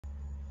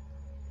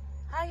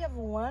Hi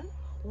everyone,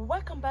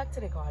 welcome back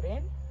to the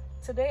garden.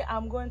 Today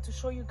I'm going to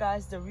show you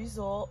guys the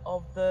result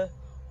of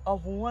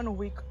 1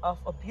 week of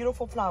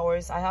beautiful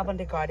flowers I have in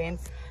the garden.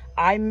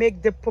 I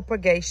make the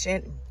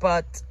propagation,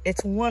 but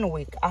it's 1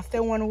 week.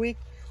 After 1 week,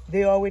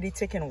 they already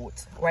taken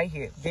root right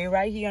here. They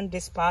right here on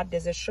this spot.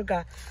 There's a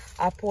sugar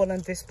apple on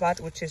this spot,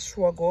 which is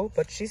struggle,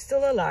 but she's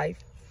still alive.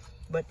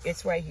 But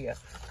it's right here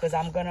because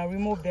I'm gonna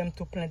remove them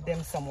to plant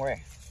them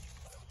somewhere.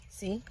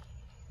 See,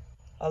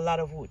 a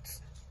lot of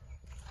roots.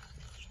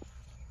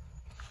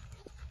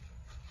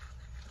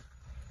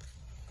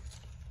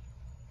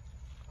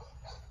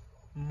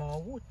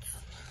 More roots.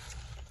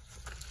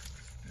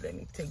 Let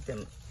me take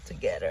them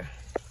together.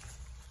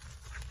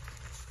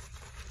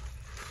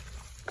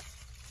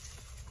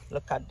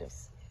 Look at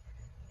this.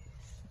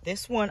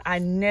 This one, I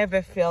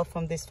never fail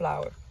from this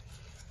flower.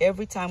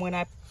 Every time when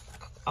I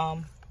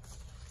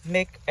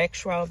make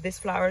extra of these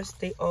flowers,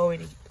 they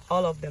already,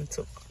 all of them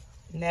took.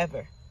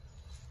 Never.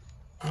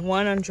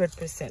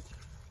 100%.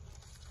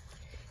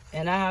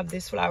 And I have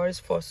these flowers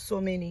for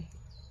so many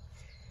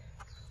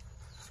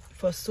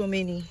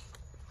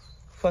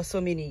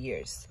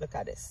years. Look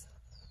at this.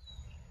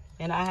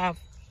 And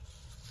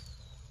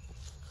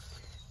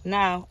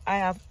now I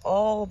have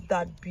all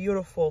that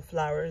beautiful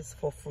flowers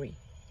for free.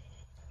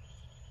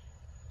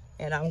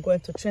 And I'm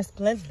going to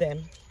transplant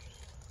them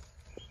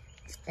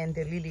in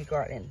the lily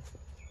garden.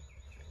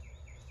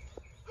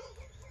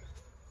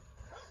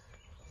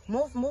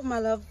 Move, my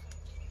love.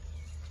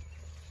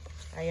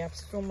 I have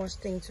so much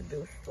thing to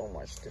do, so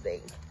much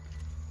today.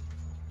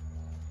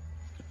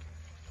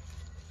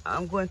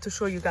 I'm going to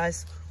show you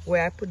guys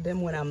where I put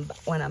them when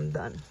I'm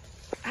done.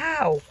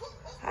 Ow!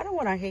 I don't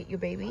want to hate you,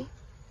 baby.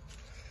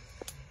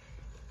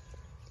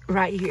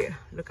 Right here.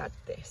 Look at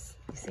this.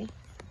 You see?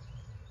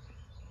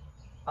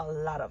 A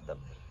lot of them.